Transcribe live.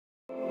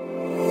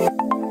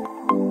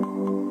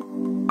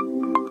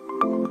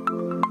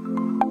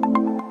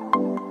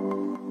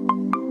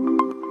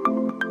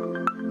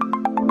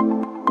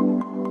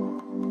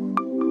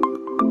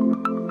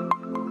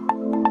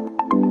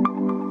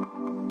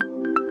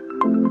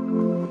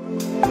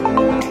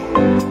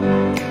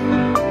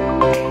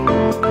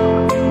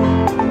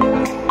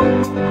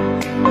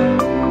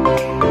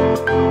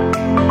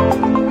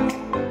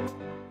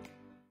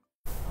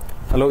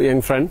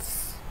morning,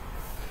 friends.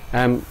 I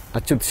am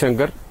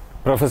Achuthshankar,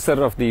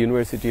 Professor of the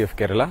University of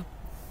Kerala.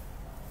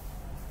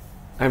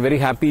 I am very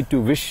happy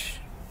to wish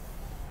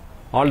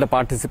all the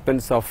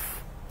participants of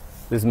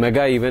this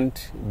mega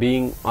event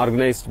being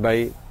organized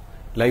by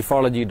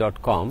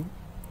Lifology.com.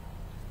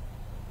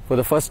 For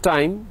the first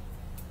time,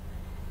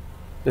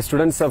 the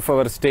students of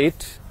our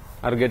state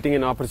are getting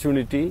an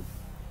opportunity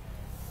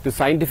to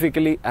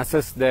scientifically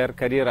assess their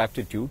career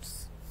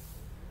aptitudes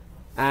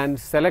and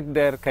select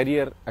their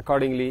career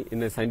accordingly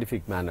in a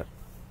scientific manner.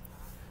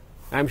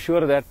 I am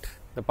sure that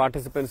the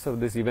participants of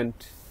this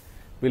event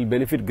will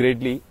benefit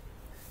greatly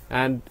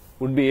and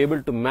would be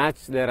able to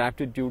match their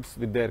aptitudes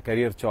with their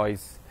career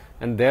choice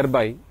and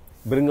thereby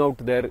bring out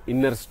their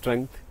inner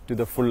strength to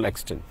the full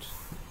extent.